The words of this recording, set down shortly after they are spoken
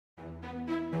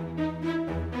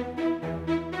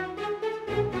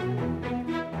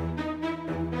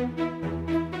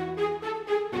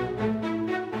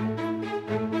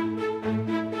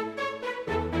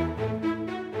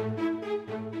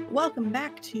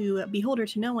to Beholder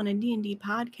to No One, a D&D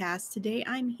podcast. Today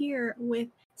I'm here with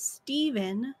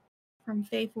Steven from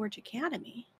Fae Forge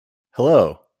Academy.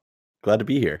 Hello. Glad to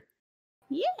be here.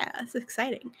 Yeah, it's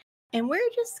exciting. And we're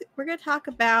going to talk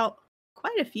about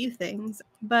quite a few things,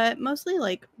 but mostly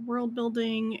like world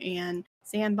building and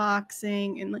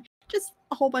sandboxing and like just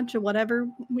a whole bunch of whatever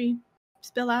we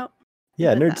spill out.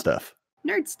 Yeah, nerd stuff.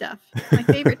 Nerd stuff. My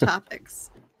favorite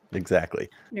topics. Exactly.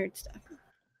 Nerd stuff.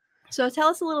 So tell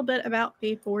us a little bit about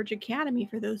Fae Forge Academy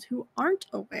for those who aren't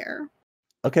aware.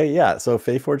 Okay, yeah. So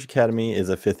Fae Forge Academy is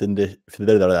a fifth edition.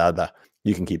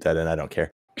 You can keep that in. I don't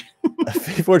care.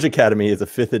 Fae Forge Academy is a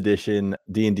 5th edition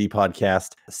D&D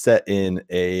podcast set in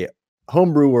a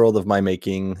homebrew world of my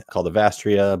making called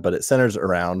Avastria, but it centers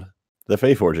around the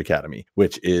Fae Forge Academy,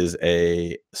 which is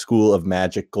a school of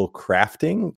magical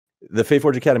crafting. The Fae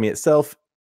Forge Academy itself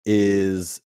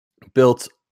is built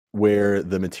where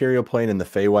the material plane and the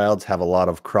Feywilds have a lot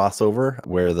of crossover,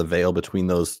 where the veil between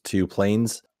those two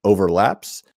planes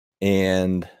overlaps,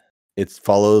 and it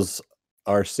follows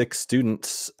our 6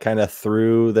 students kind of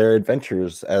through their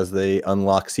adventures as they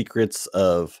unlock secrets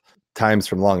of times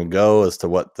from long ago as to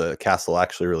what the castle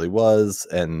actually really was,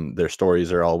 and their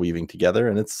stories are all weaving together,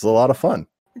 and it's a lot of fun.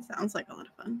 It sounds like a lot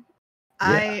of fun. Yeah.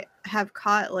 I have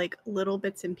caught like little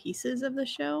bits and pieces of the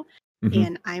show,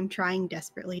 and I'm trying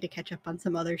desperately to catch up on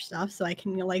some other stuff so I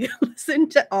can like listen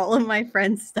to all of my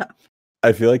friends' stuff.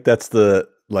 I feel like that's the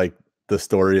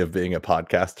story of being a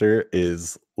podcaster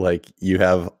is like you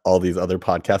have all these other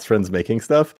podcast friends making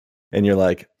stuff and you're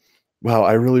like, wow,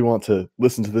 I really want to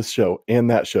listen to this show and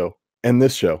that show and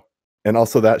this show and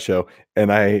also that show,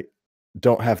 and I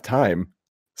don't have time.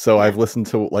 So I've listened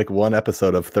to like one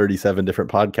episode of 37 different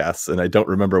podcasts and I don't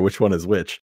remember which one is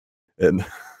which. And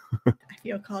I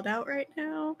feel called out right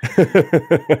now.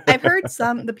 I've heard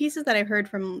the pieces that I've heard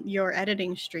from your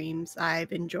editing streams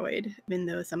I've enjoyed, even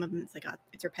though some of them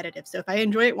it's repetitive. So if I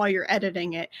enjoy it while you're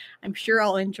editing it, I'm sure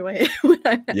I'll enjoy it when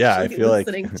I'm I feel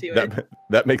listening like to it.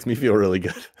 That makes me feel really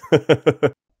good.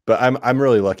 But I'm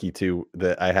really lucky too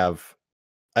that I have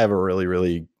a really,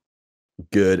 really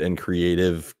good and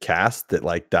creative cast that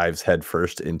like dives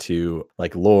headfirst into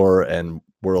like lore and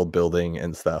world building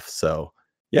and stuff. So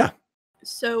yeah.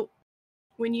 So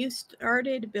when you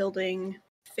started building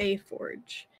Fae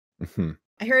Forge,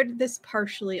 I heard this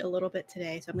partially a little bit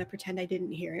today, so I'm going to pretend I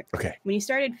didn't hear it. Okay. When you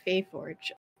started Fae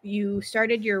Forge, you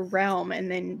started your realm, and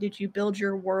then did you build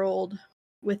your world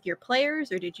with your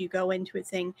players, or did you go into it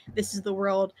saying, this is the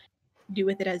world, do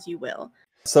with it as you will?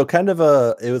 So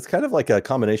it was kind of like a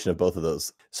combination of both of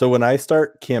those. So when I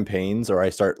start campaigns or I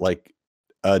start like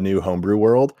a new homebrew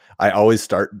world, I always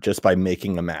start just by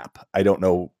making a map. I don't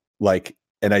know,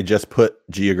 and I just put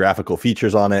geographical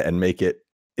features on it and make it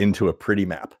into a pretty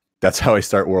map. That's how I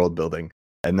start world building.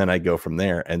 And then I go from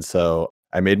there. And so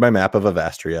I made my map of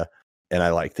Avastria and I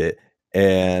liked it.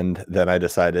 And then I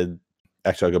decided,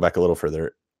 actually, I'll go back a little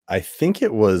further. I think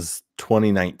it was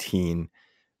 2019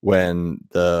 when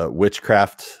the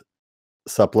Witchcraft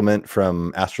supplement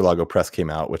from Astrolago Press came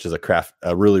out, which is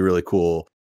a really, really cool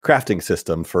crafting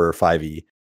system for 5e.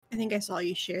 I think I saw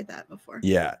you share that before.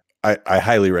 Yeah, I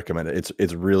highly recommend it.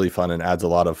 It's really fun and adds a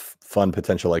lot of fun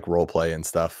potential like role play and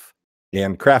stuff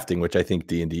and crafting, which I think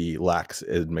D&D lacks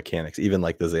in mechanics. Even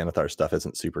like the Xanathar stuff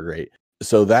isn't super great.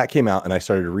 So that came out and I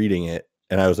started reading it,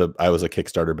 and I was a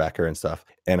Kickstarter backer and stuff.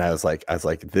 And I was like,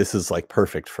 this is like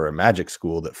perfect for a magic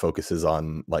school that focuses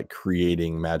on like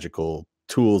creating magical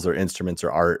tools or instruments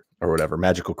or art or whatever,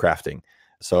 magical crafting.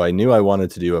 So I knew I wanted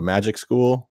to do a magic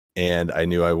school, and I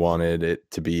knew I wanted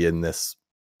it to be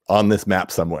on this map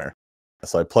somewhere.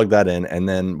 So I plugged that in. And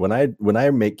then when I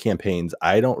make campaigns,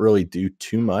 I don't really do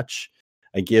too much.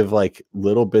 I give like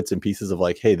little bits and pieces of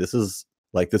like, hey, this is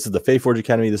the Fae Forge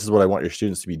Academy. This is what I want your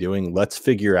students to be doing. Let's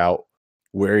figure out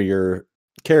where your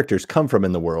characters come from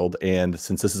in the world. And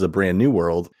since this is a brand new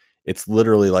world, it's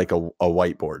literally like a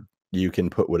whiteboard. You can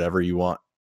put whatever you want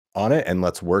on it, and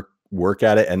let's work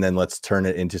at it. And then let's turn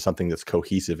it into something that's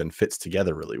cohesive and fits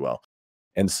together really well.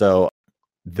 And so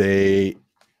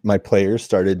my players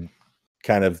started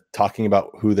kind of talking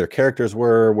about who their characters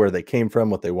were, where they came from,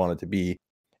 what they wanted to be.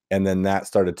 And then that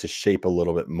started to shape a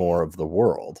little bit more of the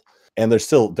world. And there's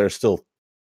still,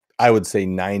 I would say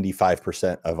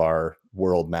 95% of our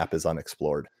world map is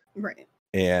unexplored. Right.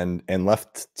 And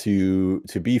left to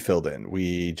be filled in.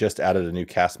 We just added a new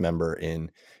cast member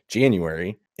in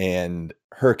January, and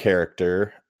her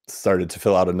character started to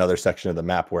fill out another section of the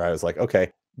map where I was like,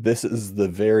 okay, this is the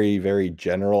very, very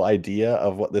general idea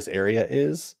of what this area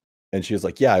is. And she was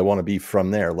like, yeah, I want to be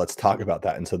from there. Let's talk about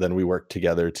that. And so then we worked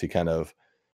together to kind of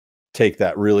take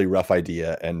that really rough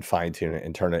idea and fine tune it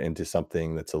and turn it into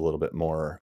something that's a little bit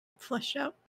more Fleshed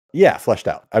out. Yeah, fleshed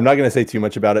out. I'm not going to say too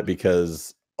much about it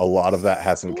because a lot of that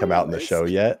hasn't come out in the Spoilers.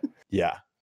 show yet. Yeah.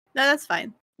 No, that's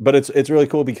fine. But it's really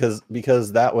cool because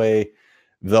that way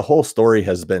the whole story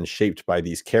has been shaped by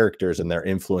these characters and their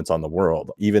influence on the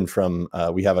world. Even from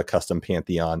we have a custom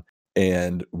pantheon,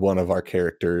 and one of our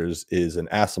characters is an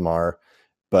Aasimar,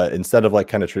 but instead of like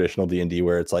kind of traditional D&D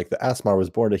where it's like the Aasimar was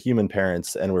born to human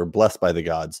parents and were blessed by the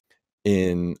gods,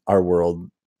 in our world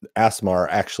Aasimar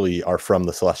actually are from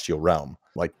the celestial realm.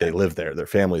 Like they live there, their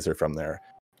families are from there.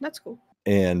 That's cool.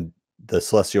 And the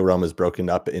celestial realm is broken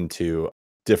up into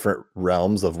different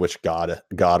realms of which god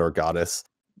or goddess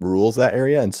rules that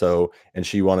area. And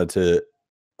she wanted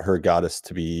her goddess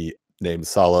to be named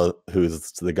Sala,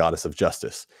 who's the goddess of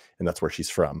justice, and that's where she's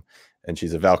from, and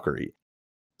she's a Valkyrie.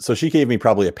 So she gave me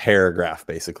probably a paragraph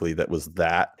basically that was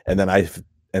that, and then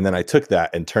I took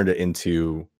that and turned it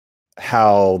into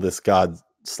how this god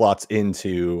slots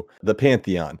into the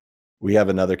pantheon. We have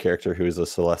another character who is a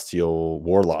celestial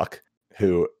warlock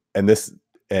who, and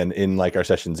in like our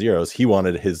session zeros, he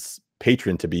wanted his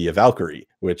patron to be a Valkyrie,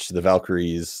 which the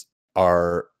Valkyries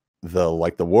are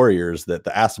the warriors that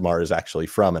the Aasimar is actually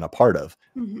from and a part of.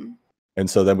 Mm-hmm. And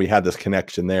so then we had this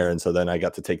connection there. And so then I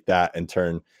got to take that and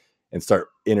start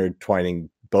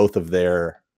intertwining both of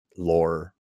their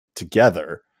lore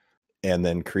together, and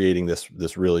then creating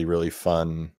this really, really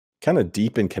fun, kind of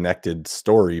deep and connected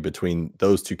story between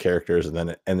those two characters.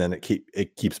 And then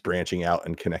it keeps branching out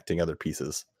and connecting other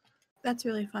pieces. That's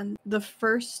really fun. The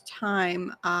first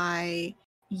time I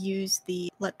used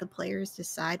the let the players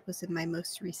decide was in my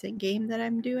most recent game that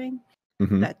I'm doing.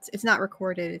 Mm-hmm. It's not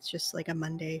recorded. It's just like a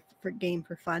Monday game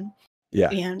for fun. Yeah.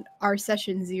 And our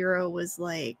session 0 was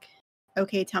like,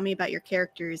 okay, tell me about your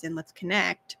characters and let's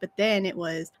connect. But then it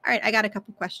was, all right, I got a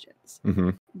couple questions.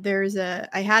 Mm-hmm.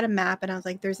 I had a map and I was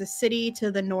like, there's a city to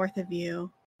the north of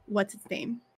you. What's its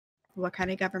name? What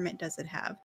kind of government does it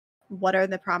have? What are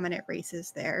the prominent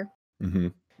races there? Mm-hmm.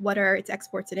 What are its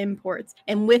exports and imports?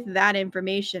 And with that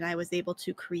information, I was able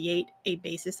to create a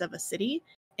basis of a city.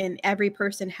 And every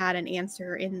person had an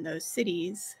answer in those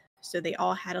cities. So they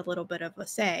all had a little bit of a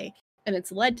say. And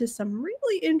it's led to some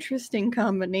really interesting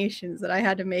combinations that I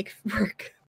had to make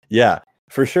work. Yeah,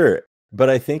 for sure. But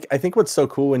I think what's so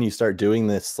cool when you start doing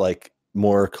this like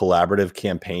more collaborative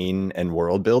campaign and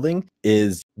world building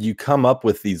is you come up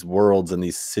with these worlds and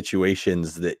these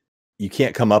situations that you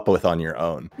can't come up with on your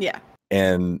own. Yeah.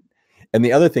 And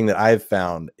the other thing that I've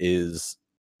found is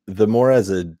the more as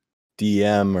a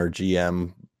DM or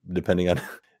GM, depending on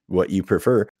what you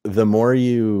prefer, the more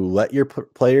you let your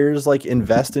players like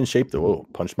invest and shape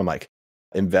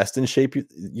invest and shape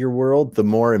your world, the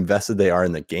more invested they are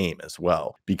in the game as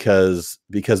well, because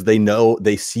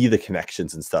they see the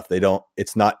connections and stuff.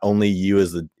 It's not only you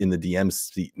in the DM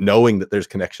seat knowing that there's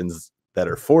connections that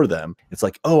are for them. It's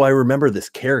like, oh, I remember this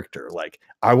character. Like,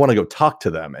 I want to go talk to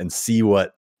them and see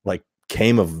what like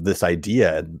came of this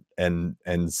idea and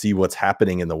see what's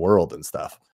happening in the world and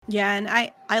stuff. Yeah, and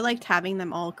I liked having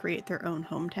them all create their own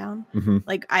hometown. Mm-hmm.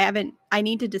 Like I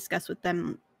need to discuss with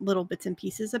them little bits and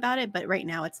pieces about it, but right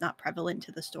now it's not prevalent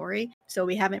to the story. So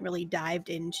we haven't really dived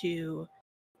into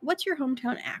what's your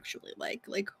hometown actually like?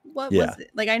 Like what was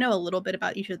it? Like I know a little bit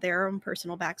about each of their own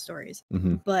personal backstories,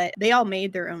 mm-hmm. but they all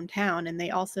made their own town, and they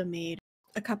also made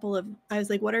a couple of, I was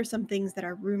like, what are some things that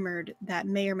are rumored that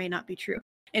may or may not be true?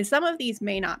 And some of these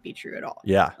may not be true at all.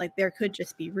 Yeah. Like there could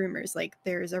just be rumors. Like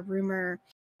there's a rumor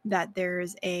that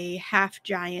there's a half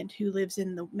giant who lives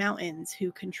in the mountains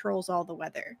who controls all the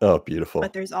weather. Oh, beautiful.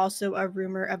 But there's also a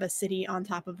rumor of a city on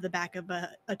top of the back of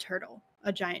a turtle,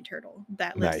 a giant turtle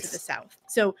that lives to the south.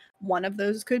 So one of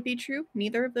those could be true.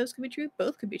 Neither of those could be true.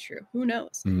 Both could be true. Who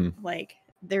knows? Mm-hmm. Like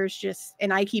there's just,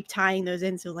 and I keep tying those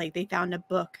in. So like they found a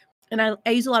book, and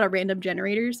I use a lot of random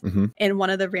generators. Mm-hmm. And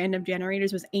one of the random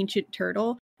generators was ancient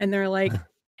turtle. And they're like,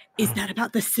 is that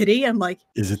about the city? I'm like,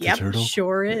 is it yep, the turtle?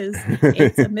 Sure is.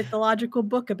 It's a mythological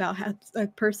book about how a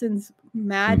person's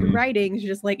mad mm-hmm. writings,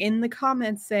 just like in the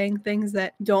comments saying things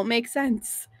that don't make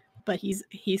sense, but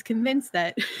he's convinced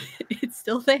that it's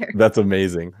still there. That's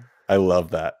amazing. I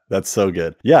love that. That's so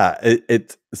good. Yeah,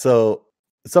 so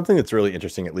something that's really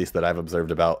interesting, at least that I've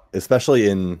observed about, especially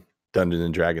in Dungeons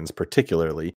and Dragons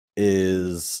particularly,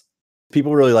 is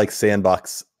people really like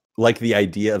the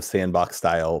idea of sandbox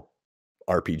style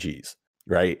RPGs,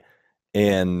 right?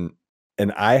 And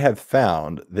I have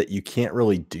found that you can't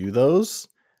really do those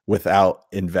without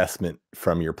investment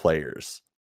from your players,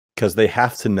 because they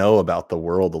have to know about the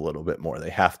world a little bit more. They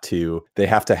have to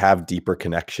have deeper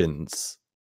connections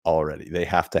already. They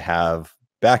have to have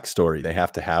backstory. They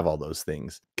have to have all those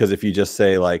things. Because if you just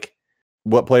say like,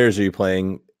 what players are you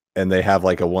playing? And they have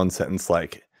like a one sentence,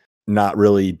 like not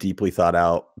really deeply thought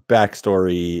out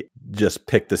backstory, just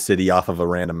pick the city off of a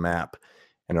random map.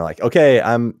 And they're like, okay,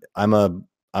 I'm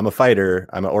a fighter.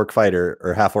 I'm an orc fighter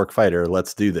or half orc fighter.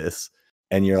 Let's do this.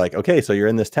 And you're like, okay, so you're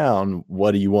in this town.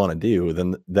 What do you want to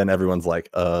do? Then everyone's like,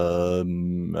 I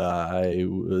don't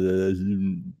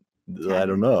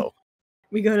know.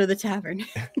 We go to the tavern.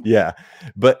 Yeah.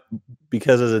 But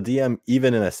because as a DM,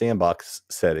 even in a sandbox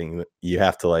setting, you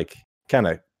have to like kind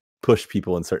of push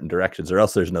people in certain directions, or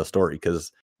else there's no story.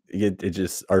 Because it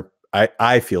just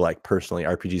I feel like personally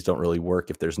RPGs don't really work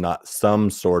if there's not some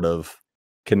sort of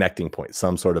connecting point,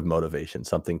 some sort of motivation,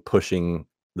 something pushing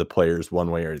the players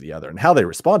one way or the other. And how they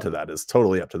respond to that is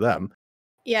totally up to them.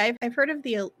 Yeah, I've heard of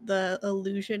the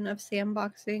illusion of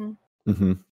sandboxing.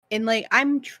 Mm-hmm. And like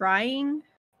I'm trying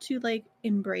to like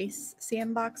embrace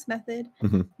sandbox method,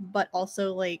 mm-hmm. but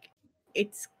also like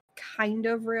it's kind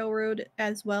of railroad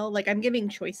as well. Like I'm giving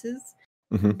choices,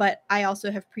 mm-hmm. but I also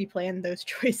have pre-planned those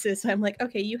choices. So I'm like,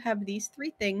 okay, you have these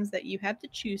 3 things that you have to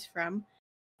choose from.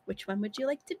 Which one would you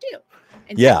like to do?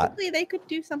 And technically they could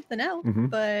do something else, mm-hmm.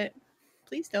 but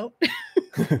please don't.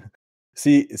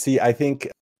 See, I think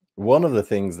one of the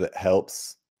things that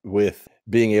helps with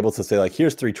being able to say like,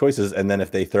 here's 3 choices, and then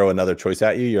if they throw another choice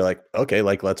at you, you're like, okay,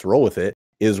 like let's roll with it,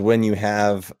 is when you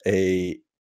have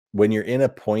when you're in a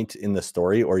point in the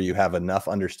story, or you have enough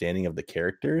understanding of the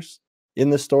characters in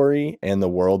the story and the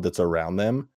world that's around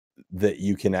them, that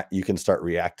you can start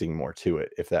reacting more to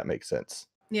it, if that makes sense.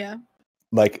 Yeah.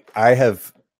 Like I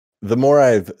have, the more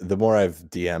I've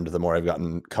DM'd, the more I've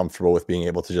gotten comfortable with being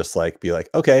able to just like be like,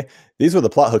 okay, these were the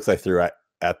plot hooks I threw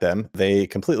at them. They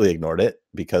completely ignored it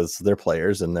because they're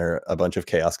players and they're a bunch of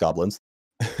chaos goblins.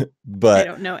 But I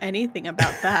don't know anything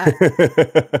about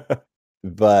that.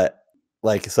 But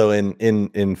like, so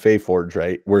in Fae Forge,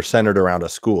 right, we're centered around a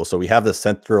school. So we have the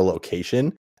central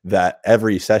location that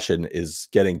every session is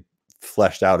getting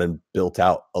fleshed out and built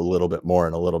out a little bit more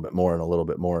and a little bit more and a little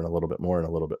bit more and a little bit more and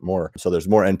a little bit more. So there's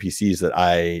more NPCs that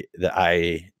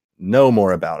I know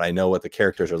more about. I know what the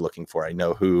characters are looking for. I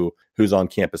know who's on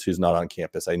campus, who's not on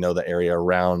campus. I know the area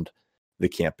around the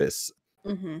campus.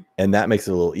 Mm-hmm. And that makes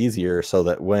it a little easier, so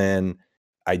that when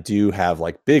I do have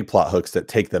like big plot hooks that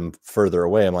take them further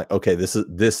away, I'm like, okay, this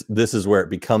is where it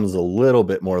becomes a little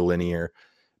bit more linear,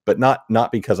 but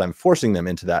not because I'm forcing them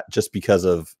into that, just because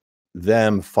of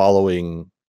them following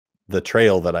the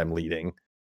trail that I'm leading,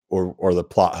 or the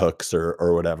plot hooks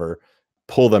or whatever,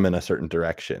 pull them in a certain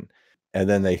direction. And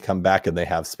then they come back and they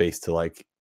have space to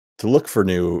look for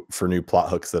new plot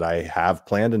hooks that I have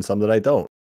planned and some that I don't.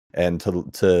 And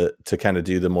to kind of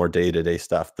do the more day-to-day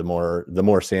stuff, the more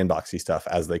sandboxy stuff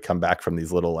as they come back from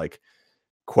these little like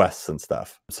quests and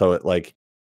stuff. So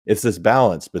it's this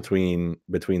balance between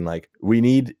like, we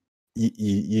need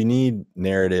you need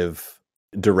narrative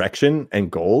direction and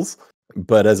goals,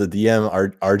 but as a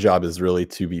DM, our job is really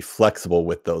to be flexible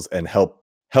with those and help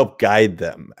guide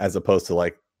them, as opposed to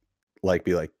like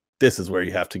be like, this is where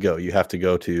you have to go. You have to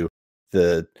go to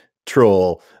the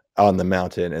troll on the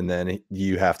mountain, and then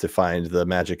you have to find the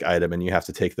magic item, and you have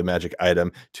to take the magic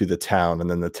item to the town, and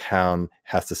then the town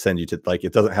has to send you to, like,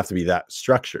 it doesn't have to be that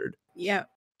structured. Yeah.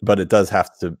 But it does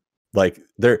have to, like,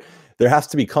 there has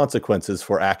to be consequences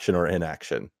for action or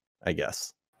inaction, I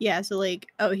guess. Yeah, so like,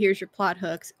 oh, here's your plot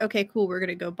hooks. Okay, cool, we're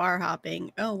gonna go bar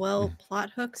hopping. Oh, well,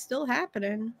 plot hook's still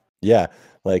happening. Yeah,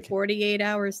 like 48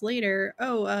 hours later,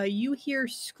 oh, you hear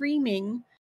screaming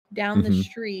down the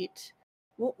street.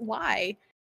 Well, why?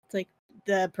 It's like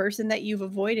the person that you've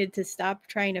avoided to stop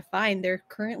trying to find, they're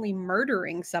currently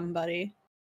murdering somebody.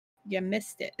 You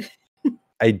missed it.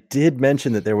 I did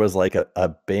mention that there was like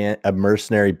a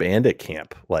mercenary bandit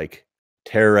camp, like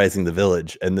terrorizing the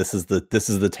village, and this is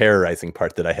the terrorizing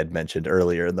part that I had mentioned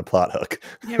earlier in the plot hook.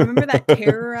 Yeah, remember that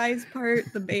terrorize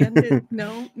part? The bandit?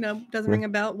 No, doesn't ring a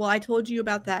bell. Well, I told you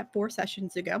about that 4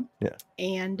 sessions ago. Yeah.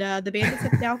 And the bandits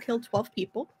have now killed 12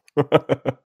 people.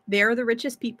 They're the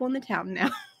richest people in the town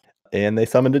now. And they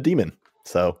summoned a demon.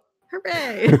 So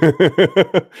hooray!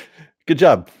 Good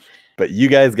job. But you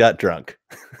guys got drunk.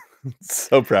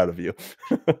 So proud of you.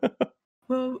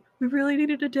 Well, we really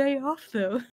needed a day off,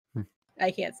 though.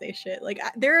 I can't say shit. Like,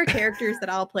 there are characters that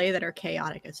I'll play that are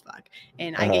chaotic as fuck,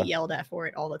 and I get yelled at for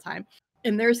it all the time.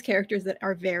 And there's characters that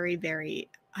are very, very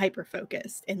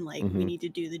hyper-focused, and like, we need to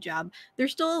do the job. They're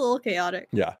still a little chaotic.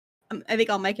 Yeah. I think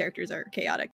all my characters are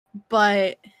chaotic.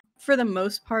 But for the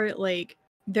most part, like,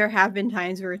 there have been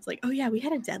times where it's like, oh yeah, we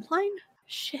had a deadline?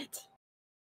 Shit.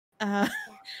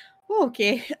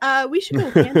 Okay. We should go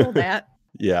handle that.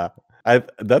 Yeah.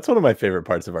 That's one of my favorite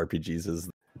parts of RPGs is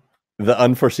the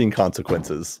unforeseen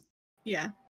consequences. Yeah.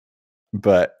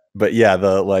 But yeah,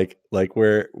 the like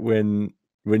where when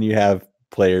you have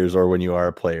players or when you are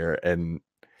a player and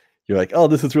you're like, oh,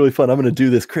 this is really fun, I'm gonna do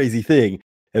this crazy thing,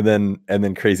 and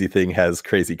then crazy thing has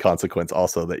crazy consequence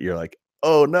also that you're like,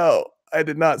 oh no, I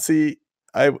did not see,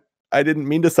 I didn't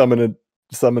mean to summon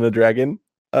a dragon.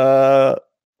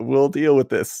 We'll deal with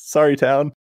this. Sorry,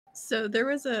 town. So it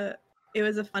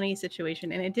was a funny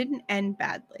situation, and it didn't end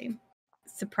badly,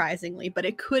 surprisingly, but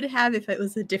it could have if it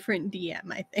was a different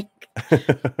DM, I think.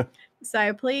 So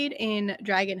I played in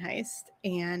Dragon Heist,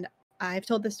 and I've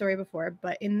told this story before,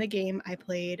 but in the game I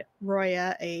played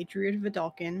Roya, a druid of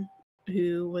Vidalcan,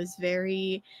 who was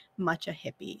very much a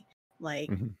hippie.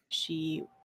 Like, she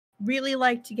really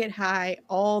liked to get high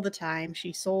all the time.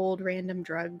 She sold random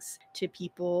drugs to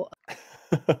people.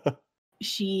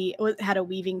 She had a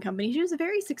weaving company. She was a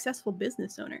very successful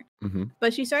business owner.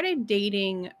 But she started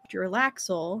dating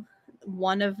Dralaxel,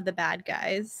 one of the bad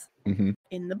guys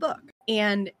in the book.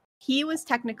 And he was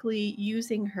technically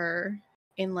using her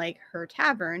in like her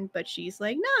tavern, but she's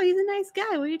like, no, he's a nice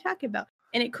guy. What are you talking about?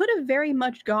 And it could have very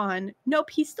much gone, nope,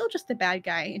 he's still just a bad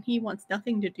guy and he wants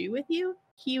nothing to do with you.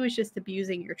 He was just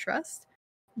abusing your trust.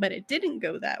 But it didn't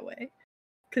go that way.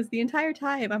 Because the entire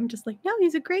time I'm just like, no,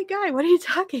 he's a great guy. What are you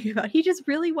talking about? He just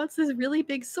really wants this really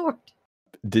big sword.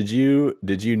 Did you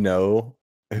know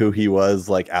who he was,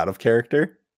 like, out of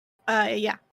character?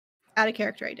 Yeah. Out of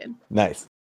character I did. Nice.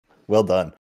 Well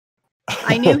done.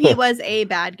 I knew he was a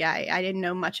bad guy. I didn't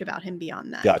know much about him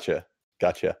beyond that. Gotcha.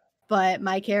 But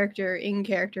my character in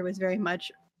character was very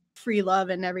much free love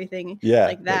and everything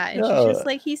like that. Like, and she's just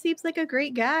like, he seems like a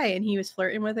great guy. And he was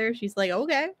flirting with her. She's like,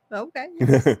 okay.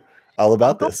 Yes. All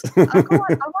about this. I'll go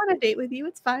on a date with you.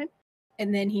 It's fine.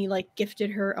 And then he like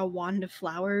gifted her a wand of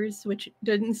flowers, which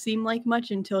didn't seem like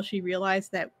much until she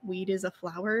realized that weed is a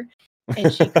flower.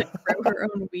 And she could grow her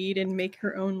own weed and make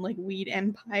her own like weed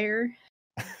empire.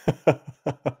 It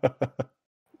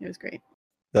was great.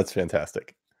 That's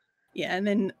fantastic. Yeah, and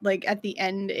then like at the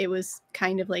end, it was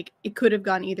kind of like it could have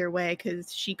gone either way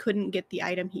because she couldn't get the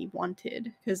item he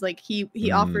wanted because like he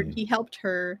helped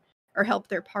her or helped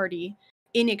their party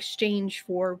in exchange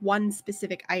for one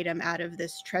specific item out of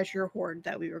this treasure hoard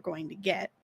that we were going to get.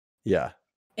 Yeah.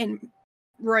 And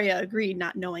Roya agreed,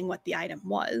 not knowing what the item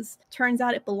was. Turns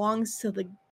out it belongs to the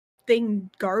thing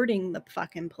guarding the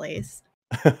fucking place.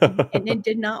 And it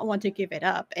did not want to give it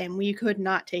up, and we could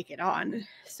not take it on.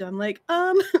 So I'm like,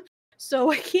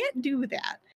 so I can't do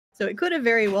that. So it could have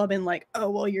very well been like, oh,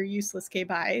 well, you're useless, okay,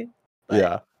 bye.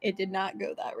 But it did not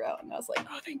go that route. And I was like,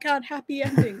 oh, thank God, happy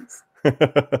endings.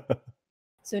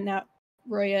 So now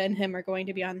Roya and him are going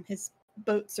to be on his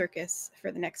boat circus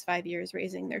for the next 5 years,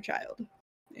 raising their child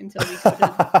until we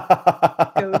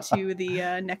go to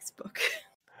the next book.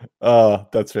 Oh,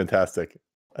 that's fantastic.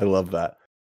 I love that.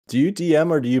 Do you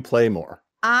DM or do you play more?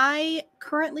 I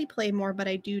currently play more, but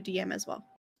I do DM as well.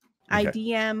 Okay. I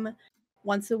DM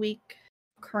once a week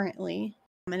currently.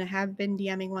 And I have been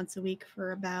DMing once a week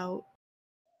I've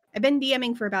been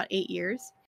DMing for about 8 years.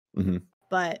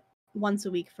 But once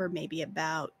a week for maybe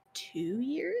about 2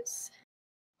 years.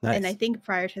 Nice. And I think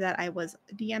prior to that, I was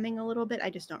DMing a little bit. I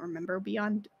just don't remember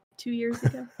beyond 2 years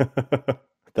ago.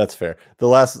 That's fair. The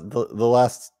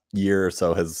last year or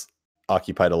so has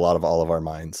occupied a lot of all of our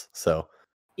minds. So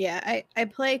yeah, I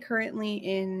play currently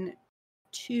in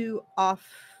 2 off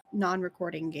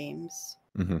non-recording games.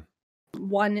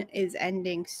 One is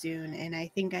ending soon, and I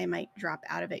think I might drop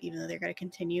out of it, even though they're going to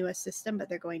continue a system, but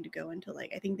they're going to go into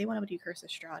like, I think they want to do Curse of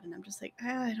Strahd, and I'm just like,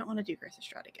 I don't want to do Curse of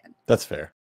Strahd again. That's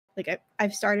fair. Like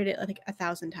I've started it like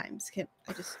 1,000 times.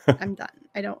 I'm done.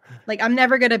 I don't like. I'm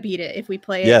never gonna beat it if we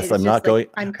play it. Yes, I'm not going.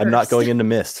 I'm not going into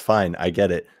Mist. Fine, I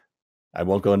get it. I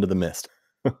won't go into the Mist.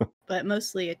 But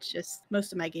mostly, it's just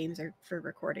most of my games are for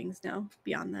recordings now.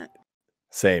 Beyond that,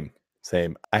 same.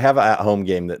 I have an at-home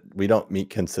game that we don't meet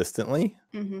consistently,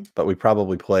 but we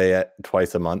probably play it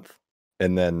twice a month,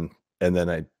 and then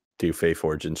I do Fae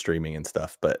Forge and streaming and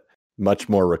stuff. But much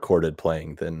more recorded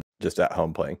playing than just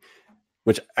at-home playing.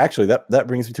 Which actually, that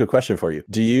brings me to a question for you.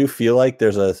 Do you feel like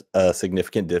there's a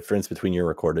significant difference between your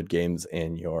recorded games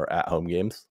and your at-home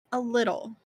games? A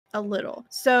little.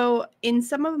 So in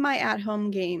some of my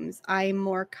at-home games, I'm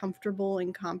more comfortable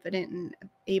and confident and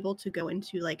able to go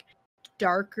into like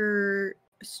darker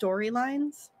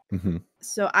storylines.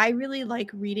 So I really like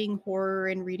reading horror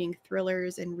and reading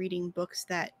thrillers and reading books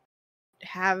that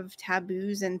have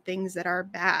taboos and things that are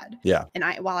bad. Yeah. And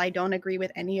while I don't agree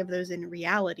with any of those in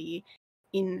reality,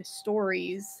 in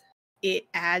stories, it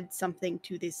adds something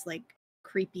to this like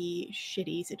creepy,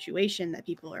 shitty situation that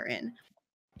people are in.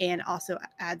 and also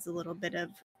adds a little bit of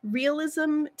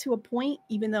realism to a point,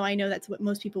 even though I know that's what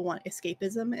most people want,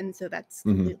 escapism, and so that's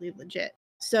completely legit.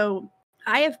 So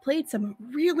I have played some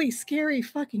really scary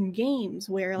fucking games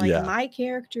where like my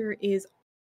character is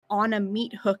on a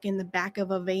meat hook in the back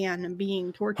of a van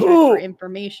being tortured for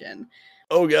information.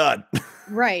 Oh God.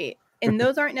 Right. And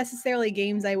those aren't necessarily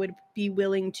games I would be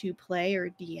willing to play or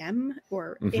DM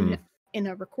or in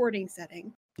a recording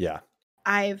setting. Yeah.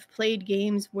 I've played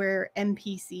games where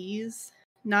NPCs,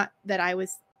 not that I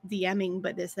was DMing,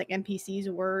 but this like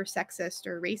NPCs were sexist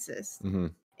or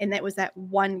racist. And that was that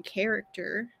one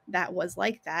character that was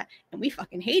like that. And we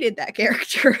fucking hated that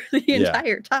character the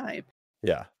entire time.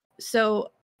 Yeah.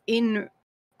 So in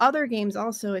other games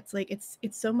also, it's like it's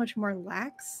so much more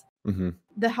lax.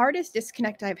 The hardest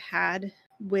disconnect I've had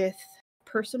with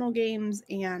personal games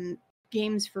and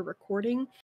games for recording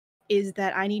is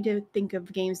that I need to think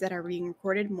of games that are being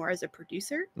recorded more as a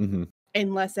producer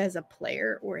and less as a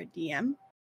player or a DM,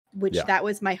 which that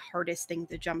was my hardest thing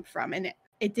to jump from. And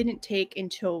it didn't take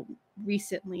until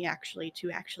recently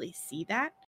to actually see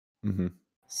that.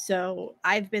 So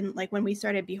I've been like, when we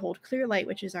started Behold Clearlight,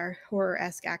 which is our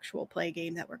horror-esque actual play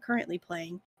game that we're currently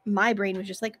playing, my brain was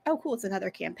just like, oh cool, it's another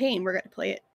campaign, we're going to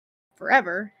play it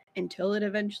forever until it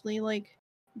eventually like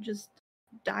just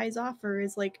dies off or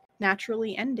is like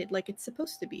naturally ended like it's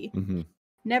supposed to be.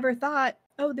 Never thought,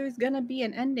 oh, there's going to be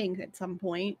an ending at some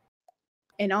point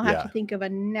and I'll have to think of a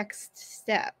next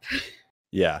step.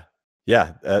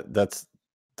 That's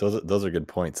those are good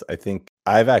points. I think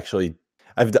I've actually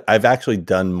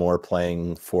done more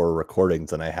playing for recordings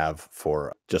than I have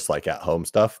for just like at home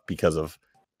stuff because of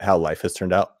how life has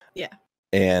turned out.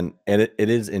 And it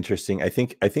is interesting. I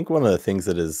think one of the things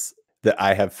that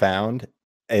I have found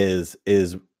is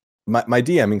my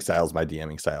DMing style is my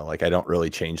DMing style. Like I don't really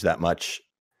change that much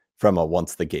from a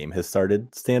once the game has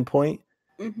started standpoint.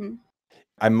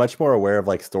 I'm much more aware of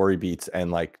like story beats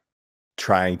and like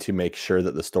trying to make sure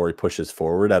that the story pushes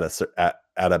forward at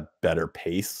a better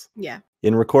pace.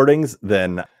 In recordings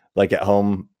than like at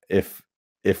home. If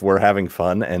we're having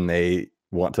fun and they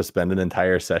want to spend an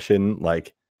entire session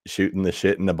like shooting the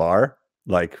shit in a bar,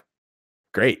 like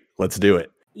great, let's do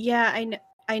it.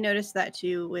 I noticed that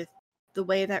too with the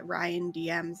way that Ryan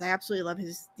DMs. I absolutely love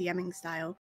his DMing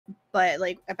style, but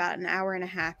like about an hour and a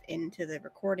half into the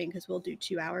recording, because we'll do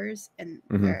 2 hours and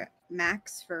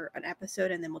max for an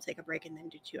episode, and then we'll take a break and then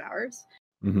do 2 hours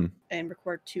and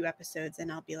record 2 episodes, and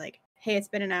I'll be like, hey, it's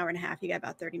been an hour and a half, you got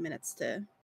about 30 minutes to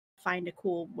find a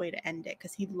cool way to end it,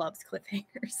 because he loves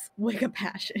cliffhangers like a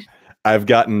passion. I've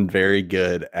gotten very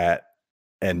good at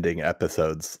ending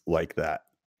episodes like that,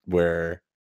 where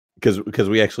because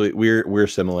we're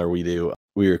similar. We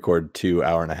record 2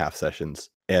 hour-and-a-half sessions,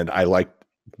 and I like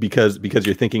because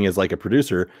you're thinking as like a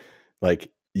producer, like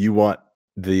you want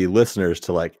the listeners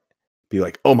to like be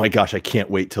like, oh my gosh, I can't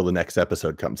wait till the next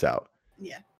episode comes out.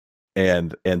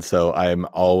 And so I'm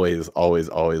always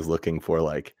looking for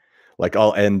like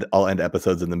I'll end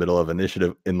episodes in the middle of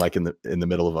initiative, in the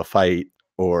middle of a fight,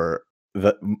 or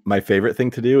my favorite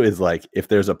thing to do is like if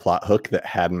there's a plot hook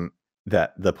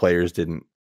that the players didn't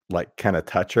like kind of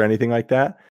touch or anything like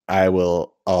that,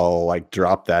 I'll like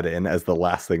drop that in as the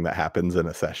last thing that happens in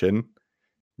a session.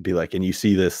 Be like, and you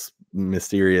see this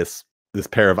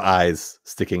pair of eyes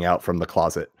sticking out from the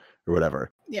closet or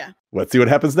whatever. Let's see what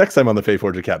happens next time on the Fae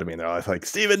Forge Academy. And they're always like,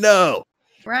 Steven, no.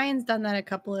 Brian's done that a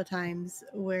couple of times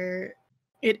where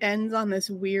it ends on this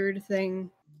weird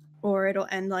thing, or it'll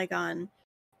end like on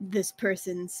this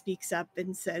person speaks up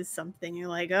and says something. You're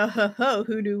like, oh,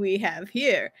 who do we have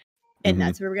here? And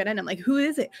that's where we're gonna end. I'm like, who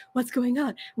is it? What's going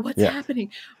on? What's happening?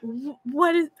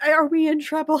 Are we in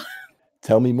trouble?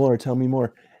 Tell me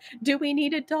more. Do we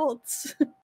need adults?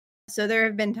 So there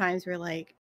have been times where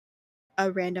like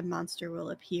a random monster will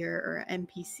appear or an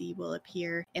NPC will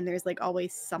appear, and there's like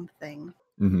always something.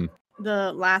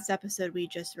 The last episode we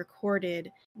just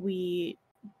recorded, we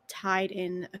tied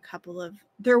in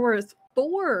there was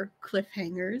 4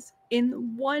 cliffhangers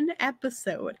in one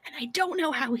episode, and I don't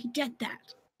know how he did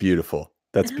that. Beautiful.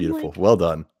 That's beautiful. Like, well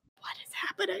done. What is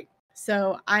happening?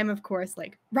 So I'm of course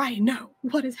like, Ryan, no,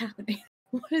 what is happening?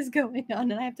 What is going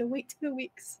on? And I have to wait 2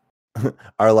 weeks.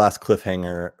 Our last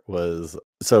cliffhanger was,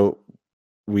 so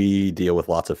we deal with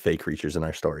lots of fey creatures in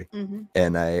our story,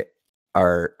 and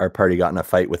our party got in a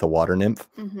fight with a water nymph,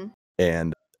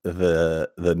 and the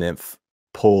nymph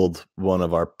pulled one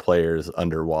of our players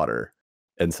underwater,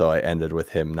 and so I ended with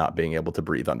him not being able to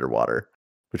breathe underwater,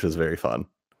 which was very fun.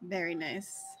 Very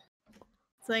nice.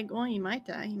 It's like, well, you might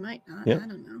die, you might not. I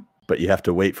don't know. But you have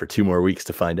to wait for 2 more weeks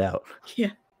to find out.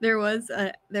 It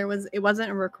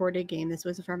wasn't a recorded game. This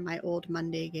was from my old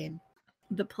Monday game.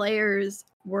 the players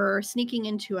were sneaking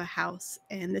into a house,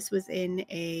 and this was in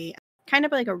a kind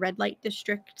of like a red light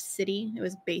district city. It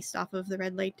was based off of the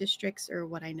red light districts, or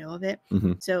what I know of it.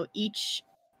 So each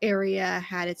area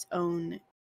had its own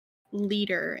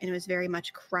leader, and it was very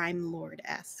much crime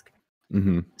lord-esque.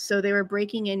 So they were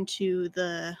breaking into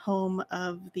the home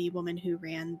of the woman who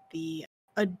ran the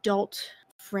adult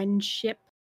friendship,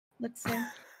 let's say,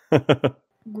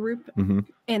 group.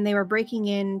 And they were breaking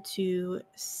in to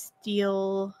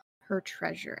steal her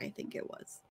treasure, I think it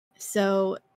was.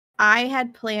 So I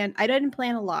didn't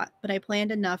plan a lot, but I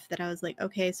planned enough that I was like,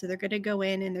 okay, so they're going to go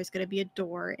in and there's going to be a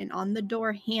door, and on the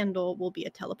door handle will be a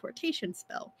teleportation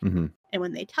spell. And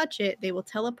when they touch it, they will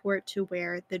teleport to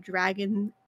where the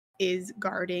dragon is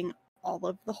guarding all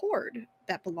of the hoard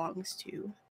that belongs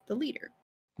to the leader.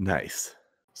 Nice.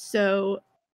 So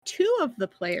 2 of the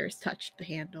players touched the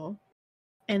handle,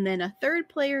 and then a 3rd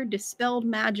player dispelled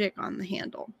magic on the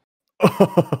handle.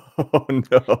 Oh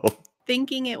no.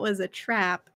 Thinking it was a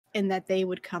trap and that they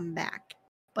would come back.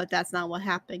 But that's not what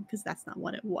happened, because that's not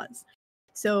what it was.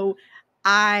 So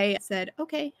I said,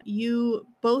 okay, you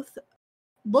both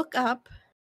look up,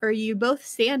 or you both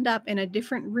stand up in a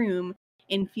different room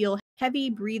and feel heavy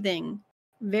breathing,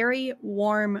 very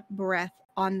warm breath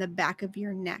on the back of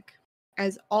your neck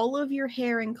as all of your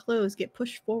hair and clothes get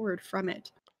pushed forward from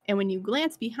it. And when you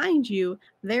glance behind you,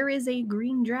 there is a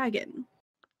green dragon.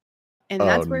 And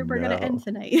that's where we're going to end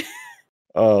tonight.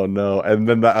 Oh no. And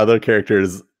then the other character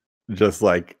is just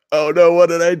like, oh no, what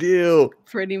did I do?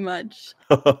 Pretty much.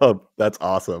 That's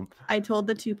awesome. I told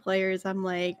the 2 players, I'm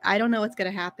like, I don't know what's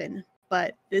going to happen,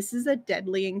 but this is a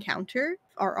deadly encounter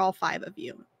for all 5 of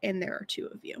you. And there are 2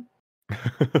 of you.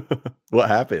 What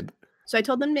happened? So I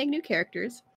told them to make new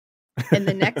characters. And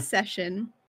the next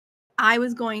session, I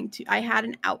had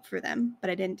an out for them, but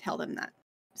I didn't tell them that.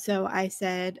 So I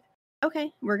said,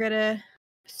 okay, we're going to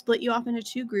split you off into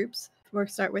 2 groups. We'll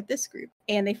start with this group.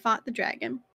 And they fought the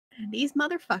dragon. And these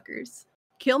motherfuckers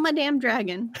kill my damn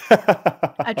dragon.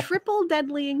 A triple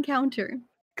deadly encounter.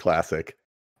 Classic.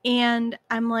 And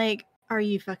I'm like, are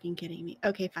you fucking kidding me?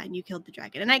 Okay, fine, you killed the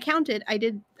dragon. And I counted.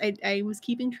 I was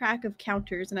keeping track of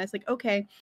counters, and I was like, okay,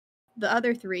 the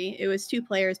other 3, it was 2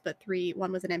 players, but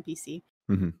 1 was an NPC.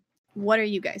 What are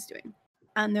you guys doing?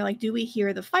 And they're like, do we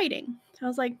hear the fighting? I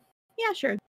was like, yeah,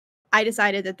 sure. I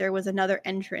decided that there was another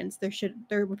entrance.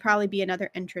 There would probably be another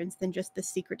entrance than just the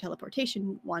secret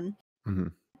teleportation one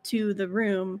to the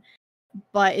room,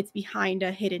 but it's behind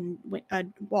a hidden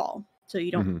wall, so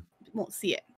you won't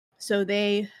see it. So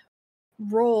they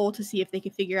roll to see if they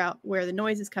can figure out where the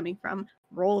noise is coming from.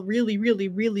 Roll really, really,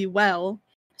 really well.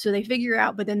 So they figure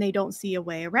out, but then they don't see a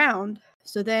way around.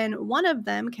 So then one of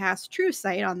them casts True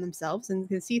Sight on themselves and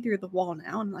can see through the wall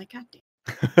now. I'm like, God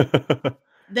damn.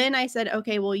 Then I said,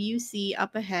 okay, well, you see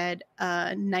up ahead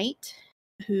a knight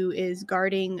who is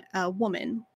guarding a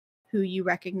woman who you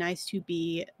recognize to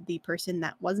be the person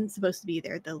that wasn't supposed to be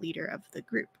there, the leader of the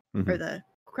group, or the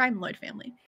crime lord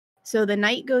family. So the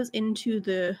knight goes into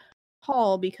the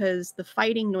hall because the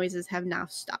fighting noises have now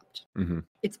stopped.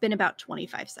 It's been about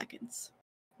 25 seconds,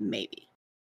 maybe,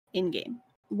 in game.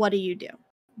 What do?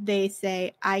 They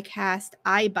say, I cast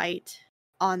Eye Bite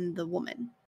on the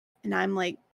woman. And I'm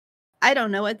like, I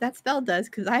don't know what that spell does,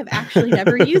 because I've actually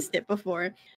never used it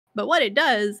before. But what it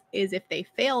does is if they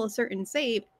fail a certain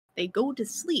save, they go to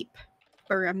sleep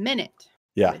for a minute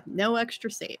with no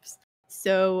extra saves.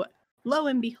 So lo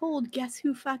and behold, guess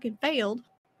who fucking failed?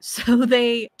 So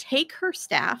they take her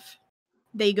staff,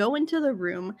 they go into the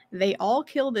room, they all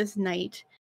kill this knight,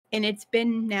 and it's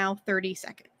been now 30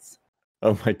 seconds.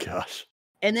 Oh my gosh.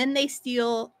 And then they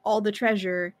steal all the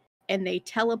treasure and they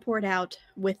teleport out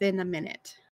within a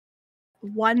minute.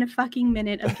 1 fucking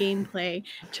minute of gameplay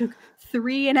took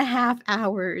 3.5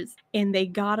 hours, and they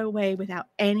got away without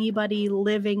anybody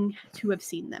living to have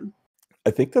seen them.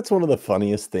 I think that's one of the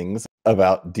funniest things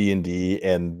about D&D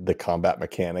and the combat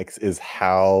mechanics is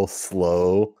how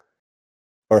slow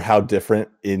or how different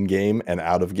in-game and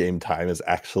out-of-game time is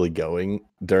actually going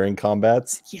during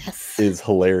combats. Yes. Is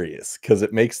hilarious, because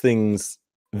it makes things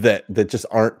that just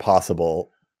aren't possible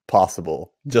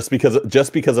just because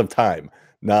of time,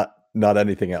 not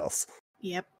anything else.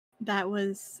 Yep. That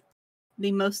was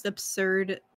the most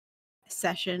absurd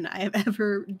session I have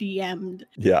ever DM'd.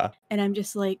 Yeah. And I'm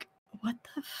just like, what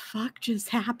the fuck just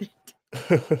happened?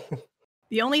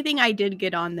 The only thing I did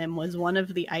get on them was one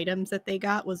of the items that they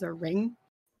got was a ring.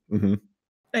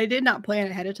 I did not plan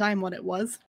ahead of time what it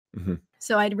was.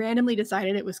 So I'd randomly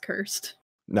decided it was cursed.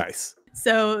 Nice.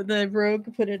 So the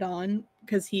rogue put it on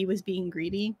because he was being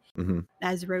greedy,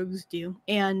 as rogues do.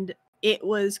 And it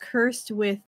was cursed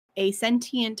with a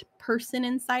sentient person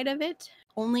inside of it,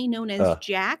 only known as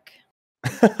Jack,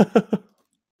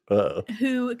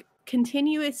 who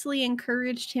continuously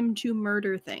encouraged him to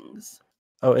murder things.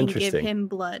 Oh, and interesting. give him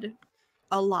blood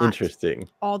a lot. Interesting.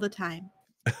 All the time.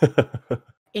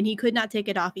 And he could not take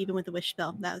it off even with the wish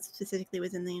spell. That specifically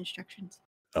was in the instructions.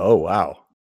 Oh, wow.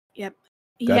 Yep.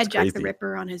 He That's had Jack crazy. the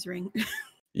Ripper on his ring.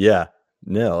 Yeah.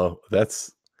 No,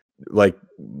 that's like,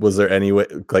 was there any way,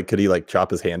 like, could he like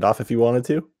chop his hand off if he wanted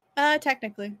to?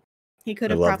 Technically. He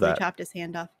could I have love probably that. chopped his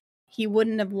hand off. He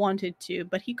wouldn't have wanted to,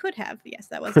 but he could have. Yes,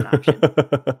 that was an option.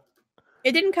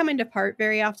 It didn't come into part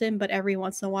very often, but every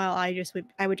once in a while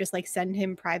I would just like send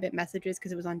him private messages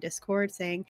because it was on Discord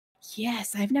saying,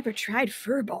 "Yes, I've never tried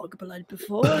furbog blood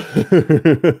before."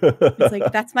 It's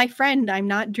like, that's my friend. I'm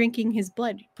not drinking his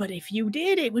blood. But if you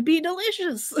did, it would be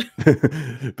delicious.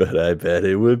 But I bet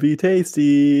it would be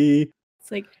tasty.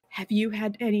 It's like, have you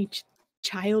had any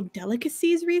child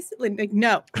delicacies recently? Like,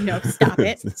 no, stop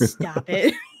it. Stop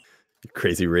it.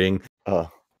 Crazy ring. Oh,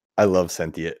 I love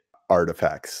sentient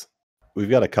artifacts. We've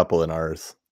got a couple in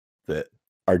ours that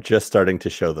are just starting to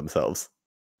show themselves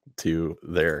to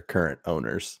their current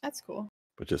owners. That's cool.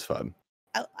 Which is fun.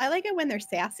 I like it when they're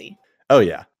sassy. Oh,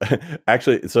 yeah.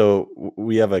 Actually, so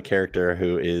we have a character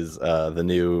who is the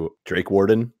new Drake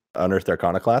Warden Unearthed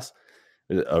Arcana class.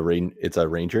 It's a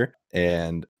ranger,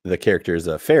 and the character is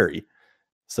a fairy.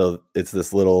 So it's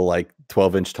this little like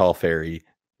 12-inch tall fairy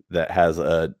that has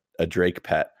a Drake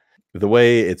pet. The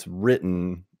way it's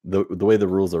written, the way the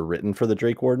rules are written for the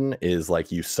Drake Warden is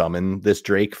like you summon this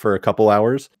Drake for a couple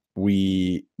hours.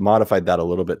 We modified that a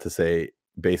little bit to say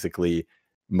basically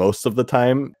most of the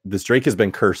time this Drake has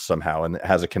been cursed somehow and it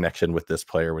has a connection with this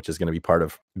player, which is going to be part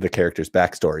of the character's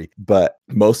backstory. But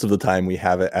most of the time we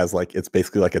have it as like, it's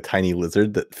basically like a tiny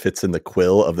lizard that fits in the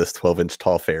quill of this 12-inch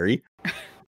tall fairy.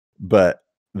 But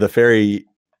the fairy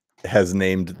has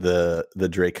named the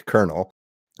Drake Colonel,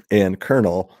 and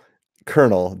Colonel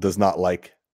does not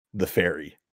like the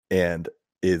fairy and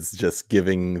is just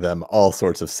giving them all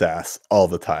sorts of sass all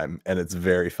the time. And it's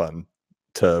very fun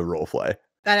to roleplay.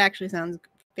 That actually sounds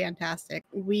fantastic.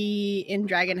 In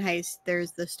Dragon Heist,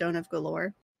 there's the Stone of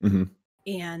Galore. Mm-hmm.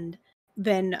 And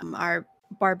then our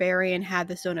barbarian had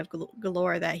the Stone of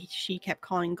Galore that she kept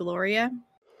calling Gloria.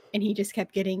 And he just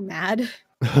kept getting mad.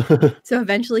 So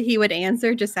eventually he would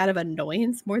answer just out of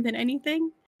annoyance more than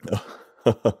anything.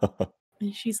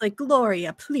 And she's like,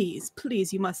 Gloria, please,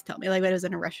 you must tell me. Like, that was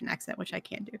in a Russian accent, which I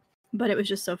can't do. But it was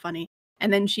just so funny.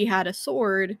 And then she had a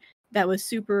sword that was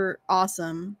super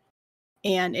awesome.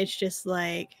 And it's just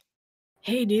like,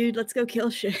 hey, dude, let's go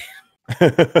kill shit.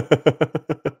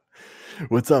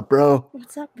 What's up, bro?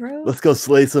 What's up, bro? Let's go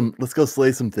slay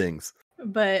some things.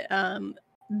 But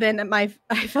then I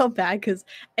felt bad because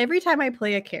every time I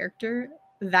play a character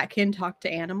that can talk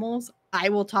to animals, I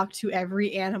will talk to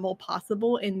every animal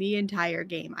possible in the entire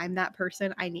game. I'm that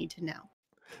person. I need to know.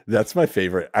 That's my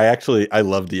favorite. I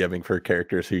love DMing for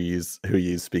characters who use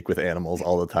speak with animals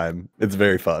all the time. It's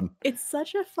very fun. It's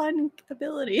such a fun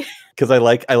ability. Because I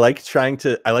like trying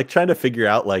to figure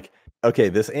out like, okay,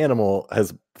 this animal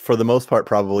has for the most part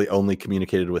probably only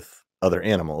communicated with other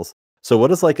animals. So what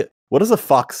does a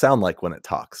fox sound like when it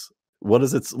talks? What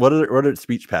are its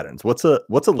speech patterns? What's a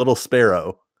little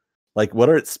sparrow? Like, what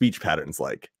are its speech patterns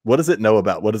like? What does it know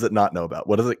about? What does it not know about?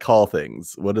 What does it call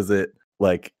things? What is it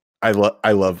like? I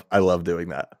love doing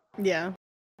that. Yeah.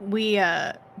 We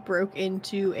broke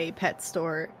into a pet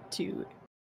store to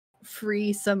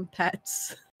free some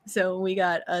pets. So we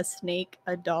got a snake,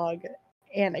 a dog,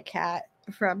 and a cat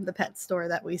from the pet store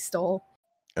that we stole.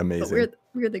 Amazing. But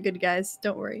we're the good guys.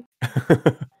 Don't worry.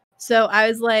 So I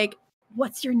was like,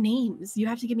 what's your names? You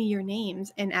have to give me your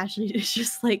names. And Ashley is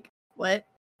just like, what?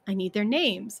 I need their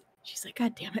names. She's like,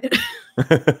 God damn it.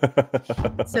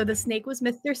 So the snake was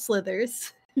Mr.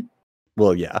 Slithers.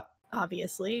 Well, yeah.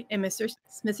 Obviously. And Mr.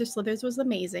 Slithers was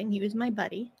amazing. He was my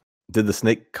buddy. Did the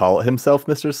snake call himself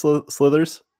Mr.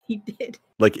 Slithers? He did.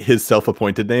 Like his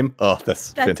self-appointed name? Oh,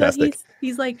 that's fantastic.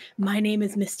 He's like, my name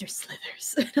is Mr.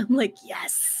 Slithers. And I'm like,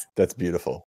 yes. That's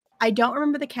beautiful. I don't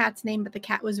remember the cat's name, but the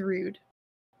cat was rude.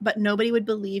 But nobody would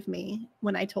believe me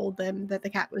when I told them that the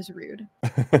cat was rude.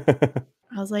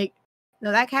 I was like,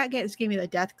 no, that cat gave me the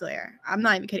death glare. I'm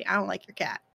not even kidding. I don't like your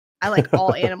cat. I like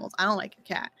all animals. I don't like your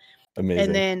cat. Amazing.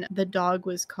 And then the dog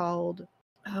was called,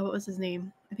 what was his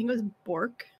name? I think it was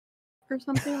Bork or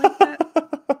something like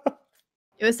that.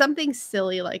 It was something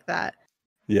silly like that.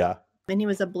 Yeah. And he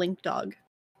was a blink dog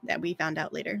that we found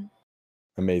out later.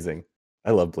 Amazing.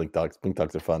 I love blink dogs. Blink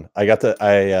dogs are fun.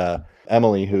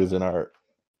 Emily, who's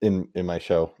in my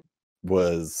show,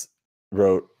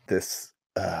 wrote this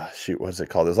shoot, what is it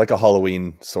called? It's like a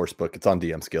Halloween source book. It's on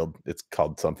DM's Guild. It's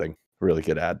called something. Really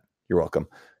good ad. You're welcome,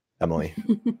 Emily.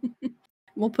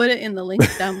 We'll put it in the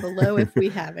links down below if we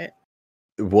have it.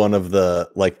 One of the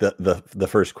like the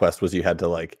first quest was you had to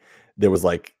like there was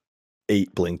like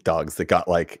 8 blink dogs that got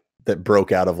like that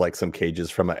broke out of like some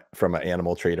cages from an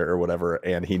animal trader or whatever,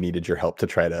 and he needed your help to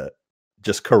try to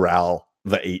just corral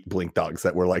the 8 blink dogs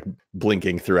that were like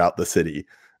blinking throughout the city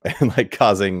and like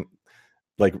causing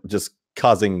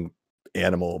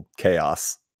animal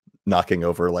chaos, knocking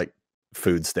over like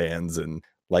food stands, and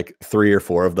like 3 or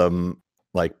 4 of them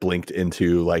like blinked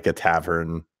into like a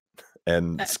tavern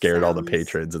and That scared all the sounds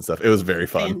patrons and stuff. It was very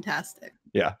fun. fantastic.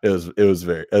 Yeah, it was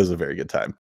a very good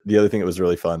time. The other thing that was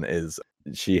really fun is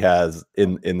she has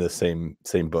in the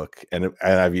same book, and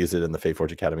I've used it in the Fae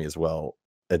Forge Academy as well,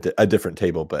 a different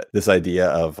table, but this idea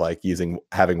of like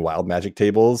having wild magic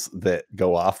tables that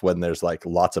go off when there's like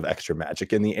lots of extra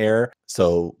magic in the air.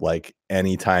 So like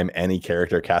anytime any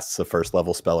character casts a first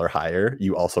level spell or higher,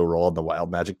 you also roll on the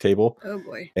wild magic table. Oh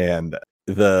boy. And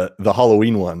the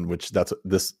Halloween one, which that's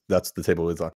the table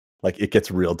is on, like it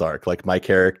gets real dark. Like my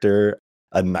character,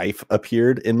 a knife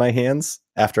appeared in my hands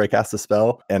after I cast a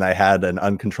spell, and I had an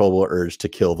uncontrollable urge to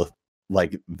kill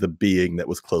the being that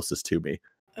was closest to me.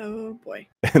 Oh boy.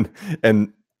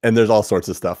 And there's all sorts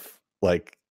of stuff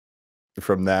like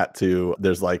from that to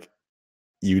there's like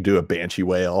you do a banshee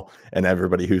wail and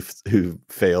everybody who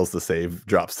fails the save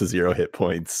drops to 0 hit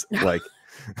points. Like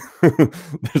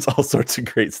there's all sorts of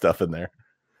great stuff in there.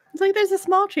 It's like there's a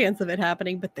small chance of it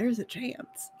happening, but there's a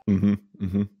chance.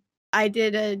 I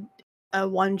did a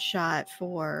one shot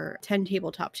for 10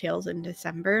 tabletop tales in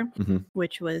December,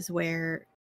 which was where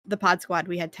the pod squad,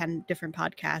 we had 10 different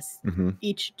podcasts,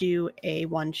 each do a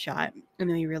one shot, and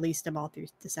then we released them all through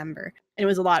December. And it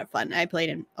was a lot of fun. I played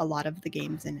in a lot of the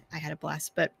games and I had a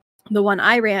blast. But the one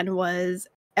I ran was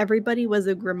everybody was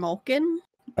a Grimalkin,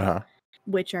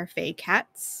 which are Fae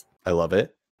cats. I love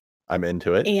it. I'm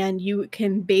into it. And you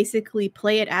can basically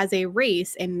play it as a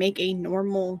race and make a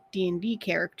normal D&D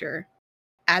character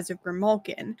as a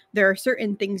Grimalkin. There are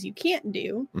certain things you can't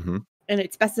do, and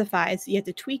it specifies you have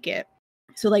to tweak it.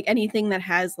 So like anything that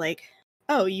has like,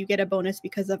 oh, you get a bonus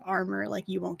because of armor, like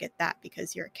you won't get that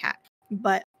because you're a cat.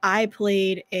 But I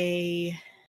DM'd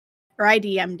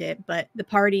it, but the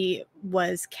party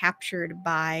was captured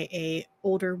by a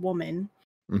older woman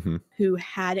who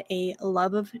had a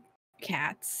love of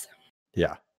cats.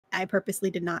 Yeah. I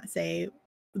purposely did not say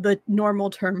the normal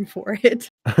term for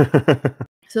it.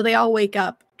 So they all wake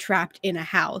up trapped in a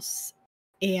house,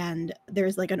 and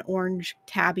there's like an orange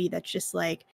tabby that's just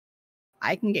like,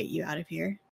 I can get you out of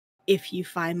here if you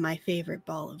find my favorite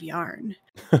ball of yarn.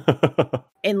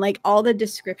 And like all the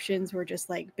descriptions were just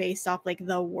like based off like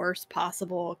the worst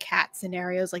possible cat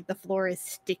scenarios. Like the floor is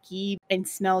sticky and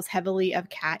smells heavily of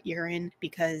cat urine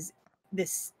because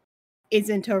this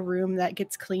isn't a room that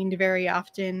gets cleaned very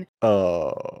often.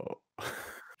 Oh,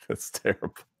 that's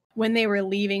terrible. When they were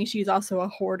leaving, she's also a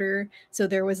hoarder. So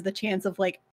there was the chance of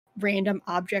like random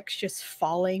objects just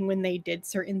falling when they did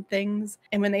certain things.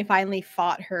 And when they finally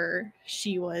fought her,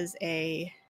 she was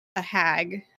a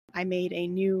hag. I made a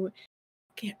new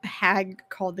hag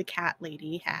called the Cat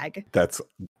Lady Hag.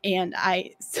 And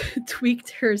I tweaked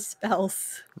her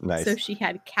spells. Nice. So she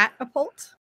had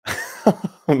catapult.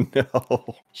 Oh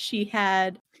no. She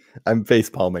had... I'm face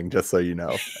palming, just so you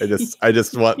know. I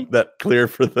just want that clear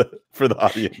for the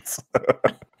audience.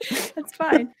 That's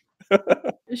fine.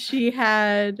 She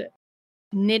had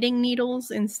knitting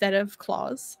needles instead of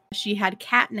claws. She had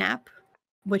catnap,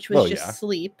 which was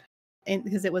sleep, and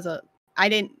because it was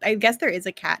I guess there is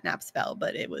a catnap spell,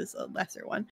 but it was a lesser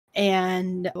one.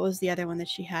 And what was the other one that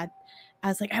she had? I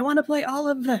was like, I want to play all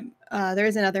of them. There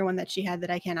is another one that she had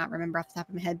that I cannot remember off the top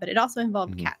of my head, but it also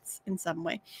involved cats in some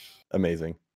way.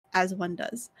 Amazing. As one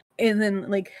does. And then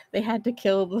like they had to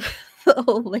kill the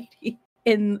old lady.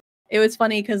 And it was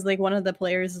funny because like one of the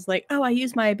players is like, oh, I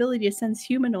use my ability to sense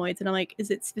humanoids. And I'm like,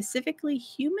 is it specifically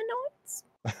humanoids?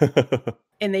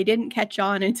 And they didn't catch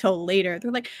on until later.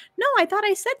 They're like, no, I thought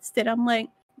I sensed it. I'm like,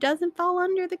 doesn't fall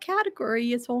under the category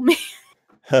you told me.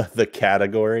 The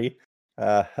category?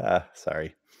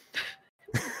 Sorry.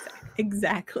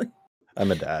 Exactly.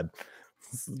 I'm a dad.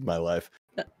 This is my life.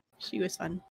 She was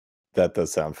fun. That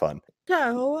does sound fun.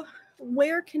 So,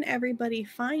 where can everybody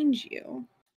find you?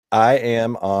 I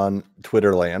am on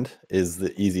Twitterland, is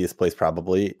the easiest place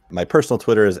probably. My personal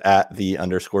Twitter is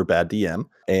 @the_baddm,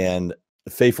 and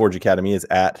Fae Forge Academy is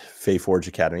 @Fae Forge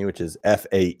Academy, which is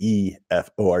FAEFORGE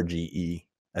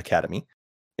Academy.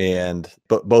 And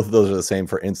both of those are the same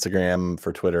for Instagram,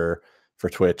 for Twitter, for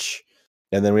Twitch.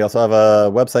 And then we also have a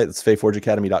website that's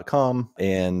faeforgeacademy.com,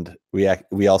 and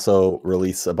we also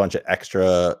release a bunch of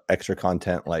extra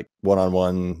content, like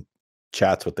one-on-one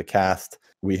chats with the cast.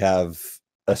 We have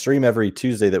a stream every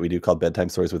Tuesday that we do called Bedtime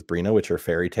Stories with Brina, which are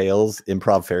fairy tales,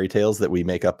 improv fairy tales that we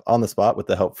make up on the spot with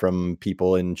the help from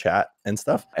people in chat and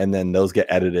stuff. And then those get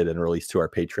edited and released to our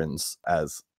patrons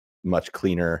as much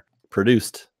cleaner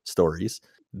produced stories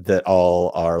that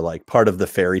all are like part of the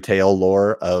fairy tale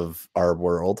lore of our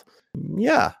world.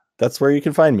 Yeah, that's where you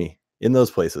can find me, in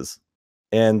those places.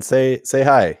 And say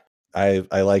hi. I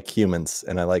like humans,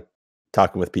 and I like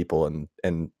talking with people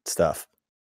and stuff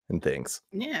and things.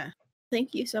 Yeah.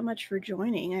 Thank you so much for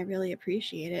joining. I really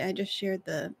appreciate it. I just shared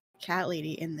the cat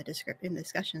lady in the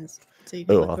discussions, so you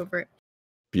can look over it.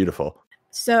 Beautiful.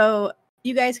 So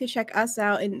you guys can check us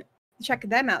out and check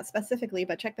them out specifically,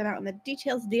 but check them out in the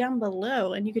details down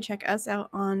below. And you can check us out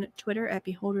on Twitter at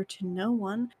Beholder to No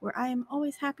One, where I am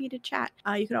always happy to chat.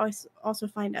 You can always also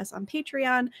find us on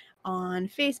Patreon, on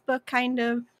Facebook, kind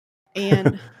of,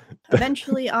 and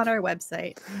eventually on our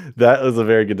website. That was a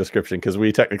very good description, because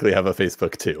we technically have a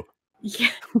Facebook too.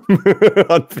 Yeah.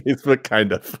 On Facebook,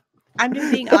 kind of. I'm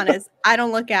just being honest. I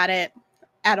don't look at it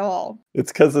at all.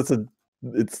 It's because it's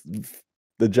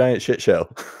the giant shit show.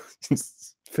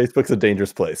 Facebook's a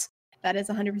dangerous place. That is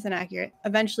 100% accurate.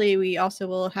 Eventually, we also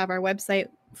will have our website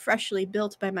freshly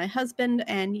built by my husband,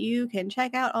 and you can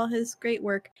check out all his great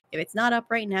work. If it's not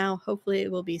up right now, hopefully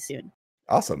it will be soon.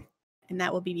 Awesome. And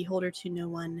that will be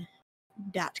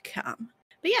beholdertonoone.com.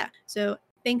 But yeah, so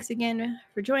thanks again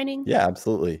for joining. Yeah,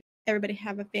 absolutely. Everybody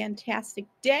have a fantastic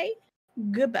day.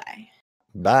 Goodbye.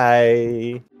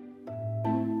 Bye.